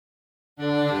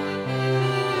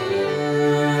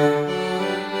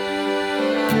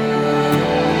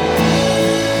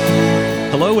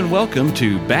welcome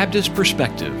to Baptist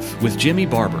Perspective with Jimmy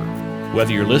Barber.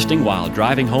 Whether you're listening while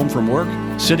driving home from work,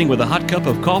 sitting with a hot cup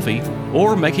of coffee,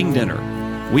 or making dinner,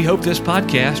 we hope this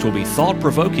podcast will be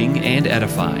thought-provoking and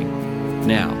edifying.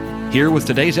 Now, here with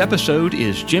today's episode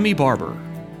is Jimmy Barber.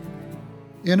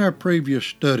 In our previous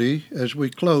study, as we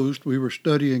closed, we were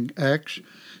studying Acts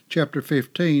chapter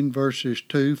 15, verses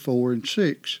 2, 4, and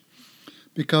 6,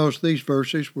 because these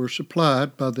verses were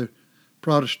supplied by the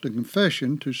Protestant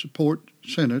Confession to support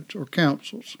synods or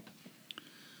councils.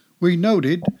 We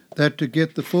noted that to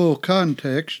get the full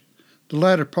context, the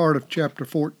latter part of chapter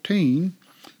 14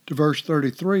 to verse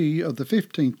 33 of the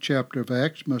 15th chapter of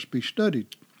Acts must be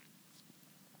studied.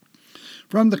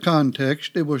 From the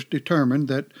context, it was determined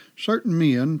that certain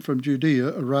men from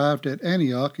Judea arrived at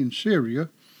Antioch in Syria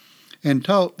and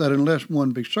taught that unless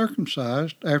one be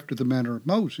circumcised after the manner of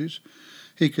Moses,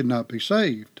 he could not be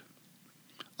saved.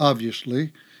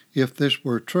 Obviously, if this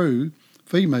were true,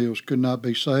 females could not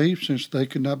be saved since they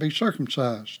could not be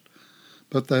circumcised.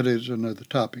 But that is another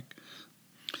topic.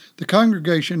 The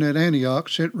congregation at Antioch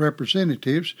sent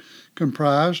representatives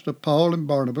comprised of Paul and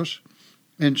Barnabas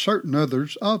and certain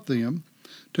others of them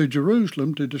to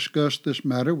Jerusalem to discuss this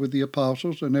matter with the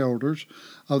apostles and elders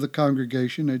of the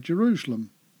congregation at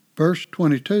Jerusalem. Verse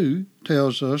 22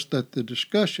 tells us that the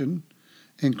discussion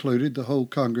included the whole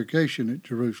congregation at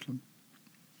Jerusalem.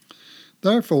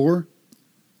 Therefore,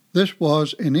 this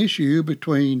was an issue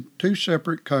between two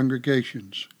separate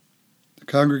congregations, the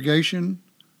congregation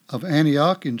of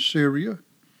Antioch in Syria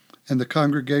and the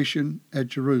congregation at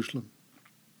Jerusalem.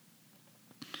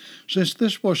 Since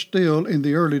this was still in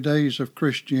the early days of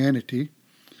Christianity,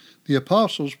 the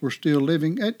apostles were still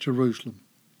living at Jerusalem.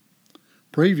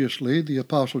 Previously, the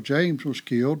apostle James was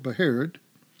killed by Herod.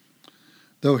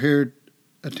 Though Herod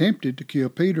attempted to kill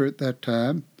Peter at that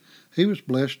time, he was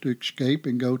blessed to escape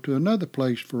and go to another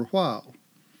place for a while.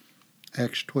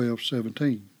 Acts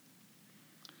 12:17.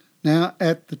 Now,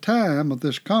 at the time of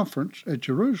this conference at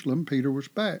Jerusalem, Peter was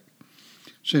back,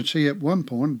 since he at one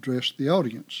point addressed the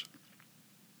audience.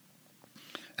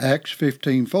 Acts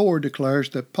 15:4 declares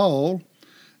that Paul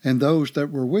and those that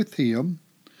were with him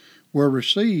were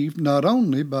received not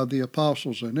only by the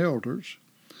apostles and elders,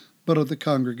 but of the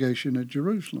congregation at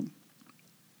Jerusalem.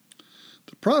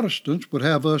 The Protestants would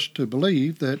have us to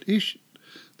believe that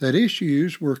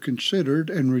issues were considered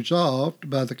and resolved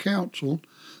by the council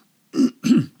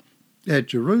at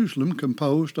Jerusalem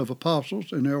composed of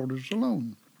apostles and elders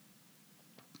alone.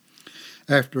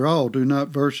 After all, do not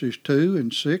verses 2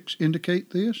 and 6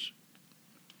 indicate this?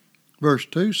 Verse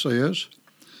 2 says,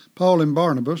 Paul and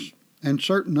Barnabas and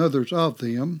certain others of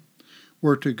them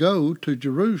were to go to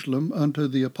Jerusalem unto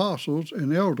the apostles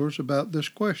and elders about this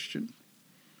question.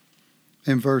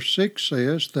 And verse 6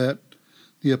 says that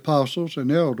the apostles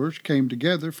and elders came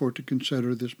together for to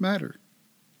consider this matter.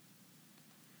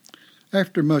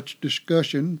 After much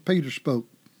discussion, Peter spoke.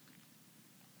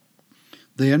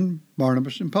 Then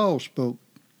Barnabas and Paul spoke.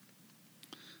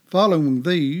 Following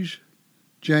these,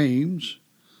 James,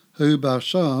 who by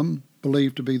some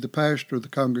believed to be the pastor of the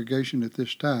congregation at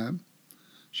this time,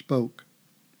 spoke.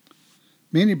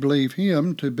 Many believe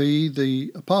him to be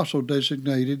the apostle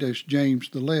designated as James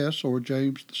the Less or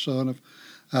James the son of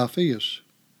Alphaeus.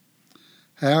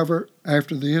 However,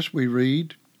 after this we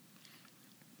read,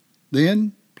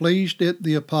 Then pleased it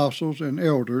the apostles and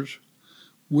elders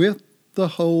with the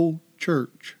whole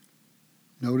church.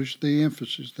 Notice the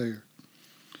emphasis there.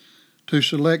 To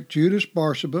select Judas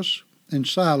Barsabas and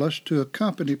Silas to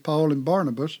accompany Paul and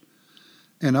Barnabas,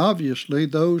 and obviously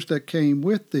those that came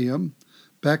with them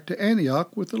back to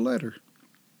Antioch with the letter.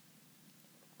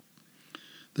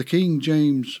 The King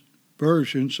James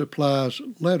Version supplies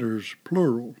letters,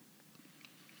 plural.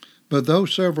 But though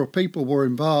several people were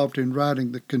involved in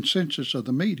writing the consensus of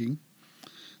the meeting,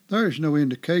 there is no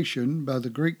indication by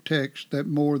the Greek text that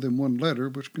more than one letter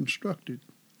was constructed.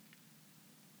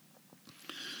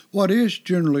 What is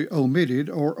generally omitted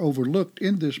or overlooked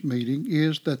in this meeting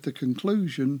is that the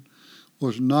conclusion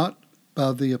was not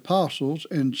by the apostles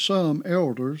and some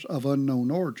elders of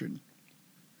unknown origin.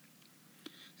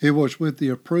 It was with the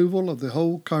approval of the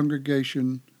whole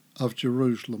congregation of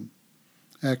Jerusalem.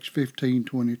 Acts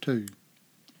 15:22.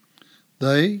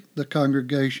 They, the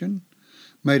congregation,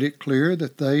 made it clear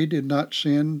that they did not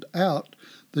send out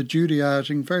the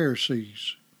Judaizing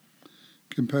Pharisees.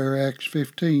 Compare Acts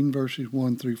 15, verses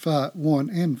 1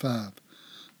 and 5.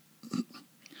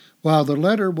 While the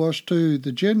letter was to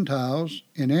the Gentiles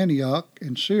in Antioch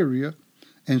and Syria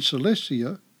and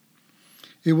Cilicia,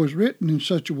 it was written in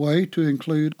such a way to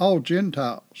include all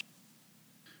Gentiles.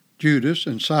 Judas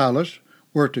and Silas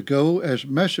were to go as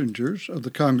messengers of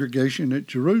the congregation at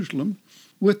Jerusalem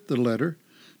with the letter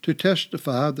to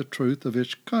testify the truth of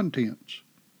its contents.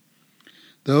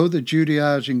 Though the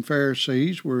Judaizing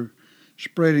Pharisees were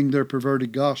spreading their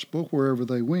perverted gospel wherever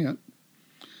they went,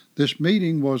 this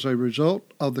meeting was a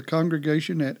result of the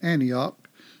congregation at Antioch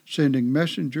sending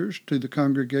messengers to the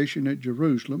congregation at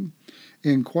Jerusalem,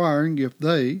 inquiring if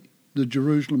they, the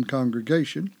Jerusalem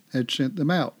congregation, had sent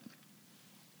them out.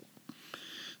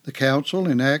 The council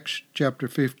in Acts chapter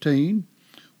 15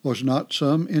 was not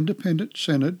some independent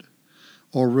synod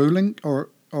or ruling or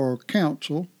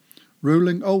council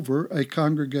ruling over a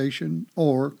congregation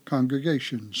or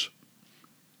congregations.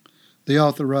 The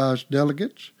authorized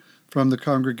delegates from the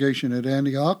congregation at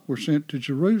Antioch were sent to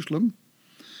Jerusalem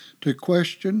to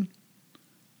question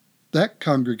that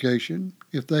congregation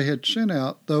if they had sent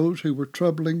out those who were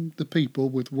troubling the people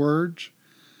with words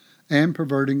and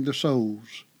perverting the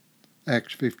souls,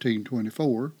 Acts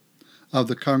 15:24, of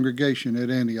the congregation at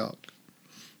Antioch.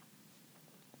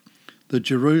 The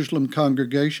Jerusalem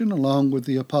congregation, along with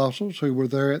the apostles who were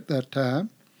there at that time,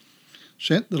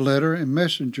 sent the letter and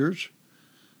messengers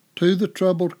to the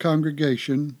troubled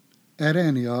congregation at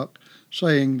Antioch,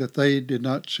 saying that they did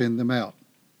not send them out.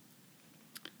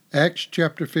 Acts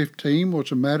chapter 15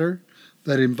 was a matter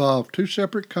that involved two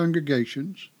separate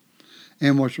congregations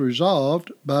and was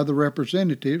resolved by the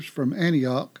representatives from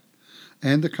Antioch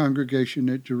and the congregation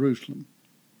at Jerusalem.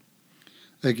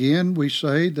 Again, we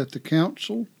say that the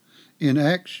council in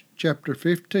Acts chapter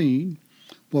 15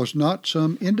 was not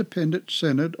some independent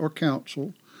synod or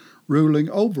council ruling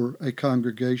over a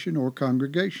congregation or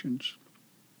congregations.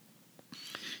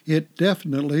 It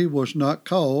definitely was not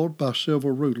called by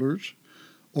civil rulers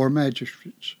or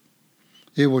magistrates.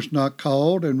 It was not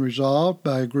called and resolved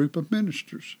by a group of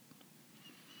ministers.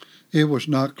 It was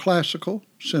not classical,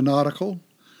 synodical,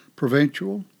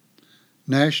 provincial,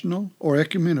 national, or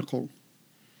ecumenical.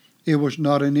 It was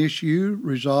not an issue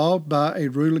resolved by a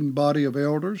ruling body of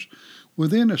elders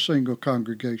within a single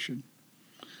congregation,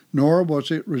 nor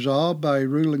was it resolved by a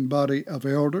ruling body of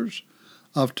elders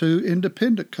of two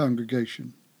independent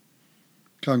congregations.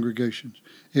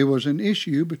 It was an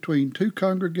issue between two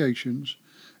congregations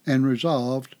and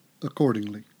resolved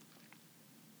accordingly.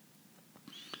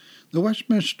 The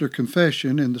Westminster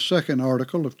Confession in the second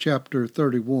article of chapter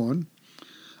 31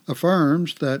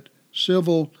 affirms that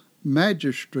civil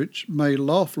magistrates may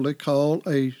lawfully call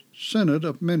a synod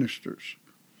of ministers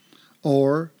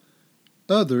or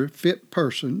other fit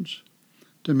persons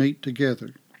to meet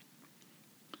together.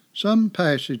 Some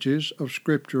passages of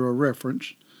Scripture are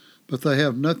referenced, but they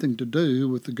have nothing to do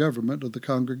with the government of the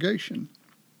congregation.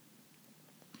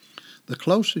 The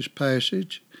closest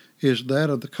passage is that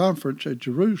of the conference at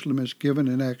Jerusalem as given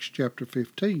in Acts chapter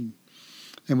 15,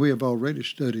 and we have already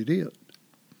studied it.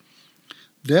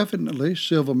 Definitely,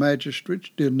 civil magistrates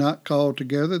did not call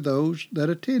together those that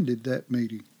attended that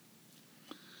meeting.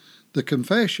 The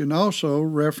confession also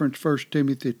referenced 1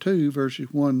 Timothy 2, verses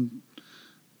 1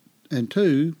 and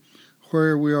 2,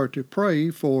 where we are to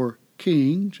pray for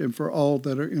kings and for all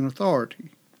that are in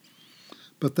authority.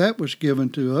 But that was given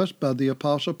to us by the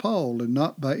Apostle Paul and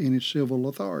not by any civil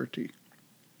authority.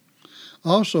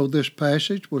 Also, this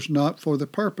passage was not for the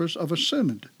purpose of a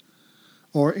synod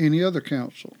or any other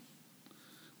council.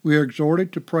 We are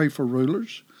exhorted to pray for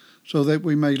rulers so that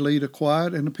we may lead a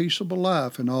quiet and a peaceable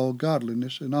life in all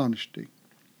godliness and honesty.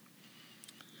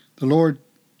 The Lord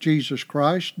Jesus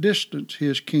Christ distanced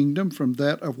his kingdom from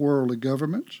that of worldly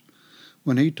governments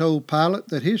when he told Pilate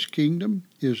that his kingdom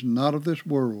is not of this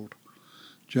world.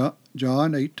 John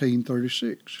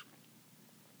 18:36.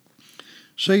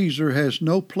 Caesar has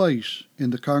no place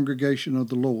in the congregation of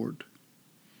the Lord.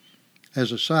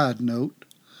 As a side note,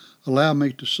 allow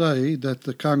me to say that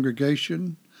the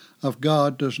congregation of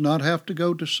God does not have to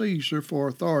go to Caesar for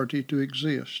authority to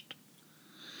exist.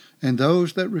 And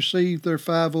those that receive their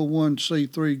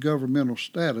 501c3 governmental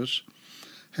status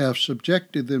have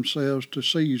subjected themselves to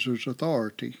Caesar's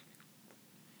authority.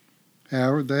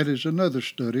 However, that is another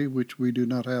study which we do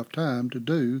not have time to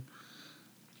do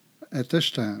at this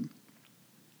time.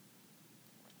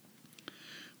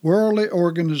 Worldly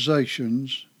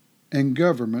organizations and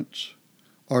governments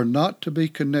are not to be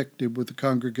connected with the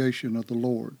congregation of the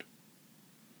Lord.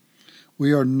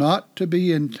 We are not to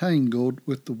be entangled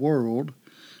with the world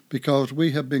because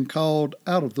we have been called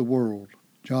out of the world.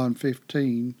 John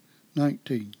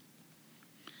 15:19.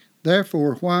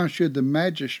 Therefore, why should the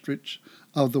magistrates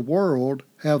of the world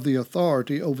have the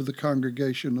authority over the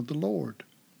congregation of the Lord?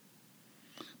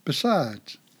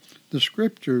 Besides, the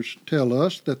Scriptures tell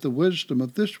us that the wisdom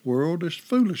of this world is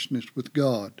foolishness with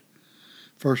God,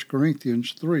 1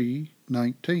 Corinthians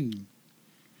 3:19,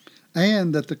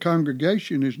 and that the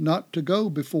congregation is not to go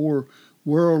before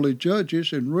worldly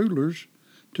judges and rulers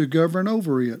to govern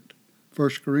over it. 1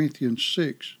 Corinthians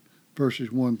 6,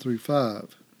 verses 1 through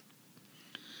 5.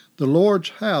 The Lord's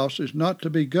house is not to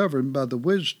be governed by the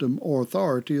wisdom or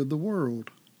authority of the world.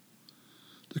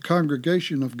 The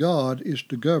congregation of God is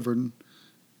to govern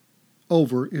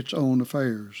over its own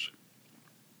affairs.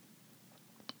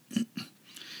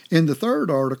 In the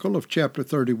third article of chapter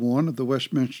 31 of the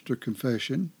Westminster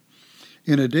Confession,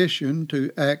 in addition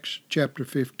to Acts chapter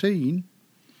 15,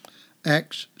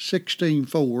 Acts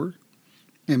 16:4,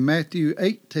 and Matthew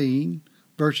 18,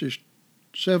 verses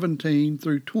 17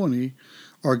 through 20,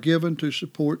 are given to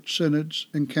support synods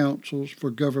and councils for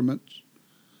governments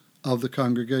of the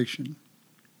congregation.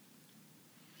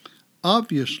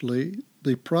 Obviously,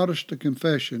 the Protestant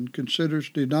Confession considers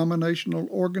denominational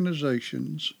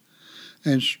organizations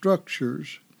and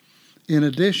structures in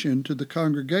addition to the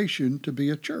congregation to be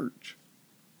a church.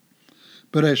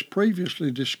 But as previously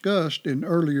discussed in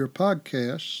earlier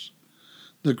podcasts,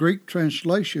 the Greek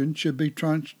translation should be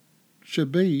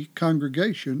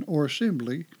congregation or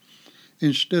assembly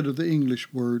instead of the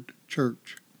English word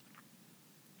church.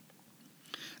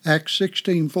 Acts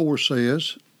 16:4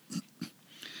 says,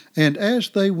 "And as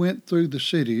they went through the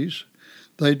cities,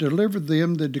 they delivered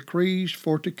them the decrees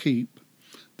for to keep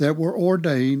that were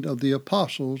ordained of the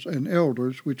apostles and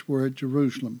elders which were at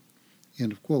Jerusalem."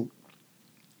 End of quote.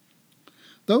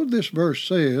 Though this verse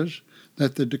says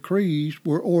that the decrees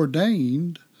were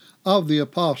ordained of the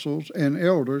apostles and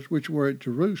elders which were at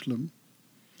Jerusalem,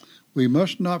 we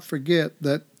must not forget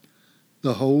that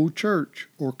the whole church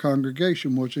or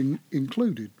congregation was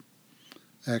included.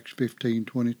 Acts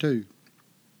 15:22.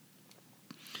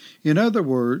 In other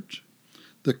words,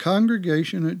 the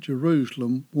congregation at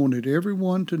Jerusalem wanted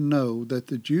everyone to know that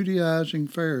the Judaizing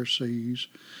Pharisees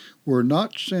were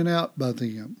not sent out by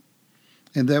them,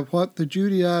 and that what the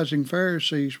Judaizing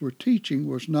Pharisees were teaching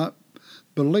was not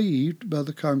believed by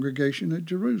the congregation at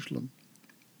Jerusalem.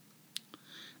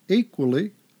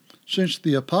 Equally, since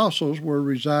the apostles were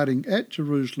residing at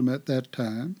Jerusalem at that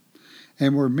time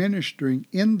and were ministering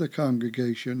in the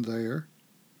congregation there,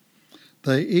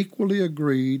 they equally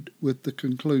agreed with the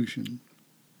conclusion.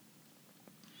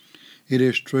 It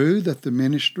is true that the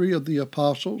ministry of the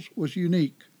apostles was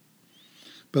unique,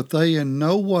 but they in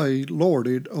no way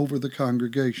lorded over the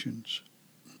congregations.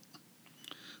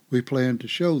 We plan to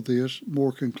show this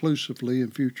more conclusively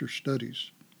in future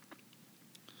studies.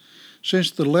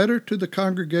 Since the letter to the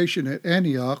congregation at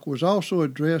Antioch was also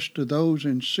addressed to those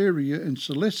in Syria and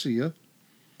Cilicia,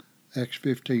 Acts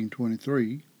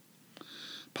 15:23,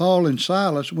 Paul and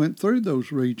Silas went through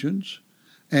those regions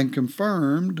and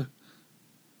confirmed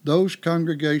those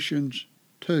congregations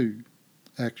too,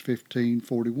 Acts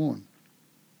 15:41.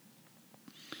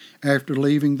 After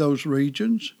leaving those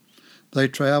regions, they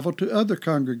traveled to other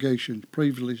congregations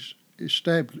previously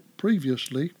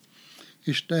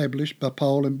established by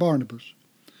Paul and Barnabas,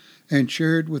 and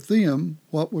shared with them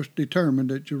what was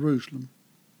determined at Jerusalem.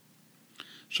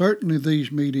 Certainly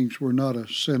these meetings were not a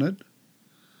synod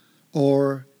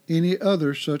or any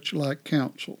other such like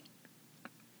council.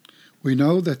 We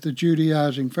know that the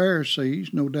Judaizing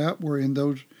Pharisees no doubt were in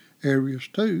those areas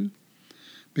too,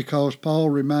 because Paul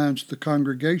reminds the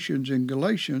congregations in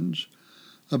Galatians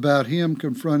about him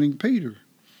confronting Peter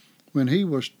when he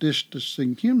was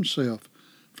distancing himself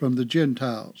from the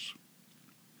Gentiles.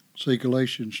 See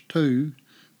Galatians 2,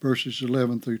 verses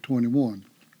 11 through 21.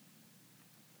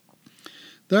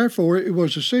 Therefore, it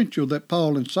was essential that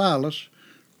Paul and Silas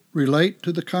relate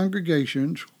to the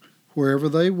congregations wherever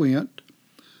they went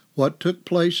what took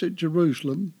place at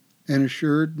Jerusalem, and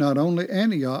assured not only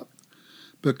Antioch,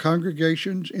 but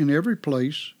congregations in every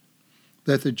place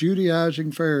that the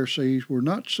Judaizing Pharisees were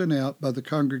not sent out by the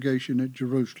congregation at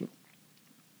Jerusalem.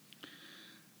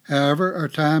 However, our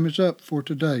time is up for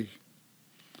today.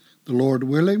 The Lord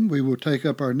willing, we will take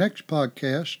up our next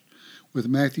podcast with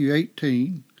Matthew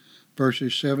 18,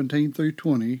 verses 17 through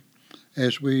 20,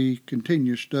 as we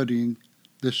continue studying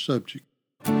this subject.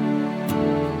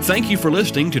 Thank you for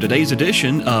listening to today's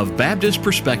edition of Baptist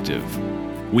Perspective.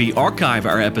 We archive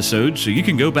our episodes so you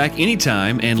can go back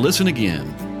anytime and listen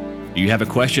again. Do you have a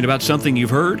question about something you've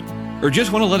heard, or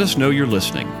just want to let us know you're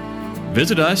listening?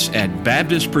 Visit us at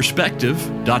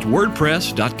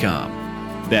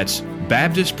baptistperspective.wordpress.com. That's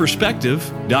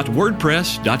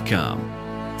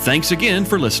baptistperspective.wordpress.com. Thanks again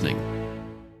for listening.